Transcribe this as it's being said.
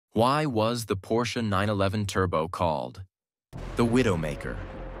Why was the Porsche 911 Turbo called the Widowmaker?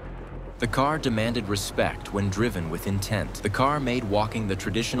 The car demanded respect when driven with intent. The car made walking the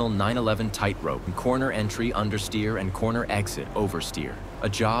traditional 911 tightrope, corner entry understeer and corner exit oversteer, a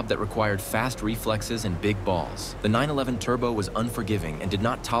job that required fast reflexes and big balls. The 911 Turbo was unforgiving and did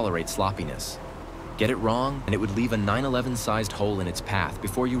not tolerate sloppiness. Get it wrong, and it would leave a 911-sized hole in its path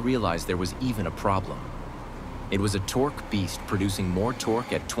before you realized there was even a problem. It was a torque beast, producing more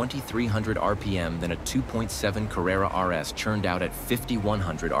torque at 2,300 RPM than a 2.7 Carrera RS churned out at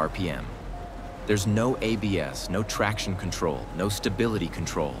 5,100 RPM. There's no ABS, no traction control, no stability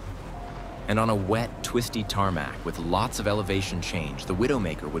control. And on a wet, twisty tarmac with lots of elevation change, the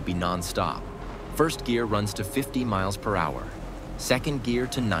Widowmaker would be non-stop. First gear runs to 50 miles per hour, second gear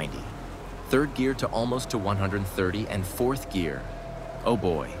to 90, third gear to almost to 130, and fourth gear, oh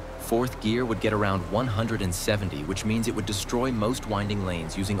boy, fourth gear would get around 170, which means it would destroy most winding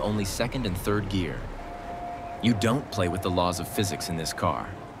lanes using only second and third gear. You don't play with the laws of physics in this car.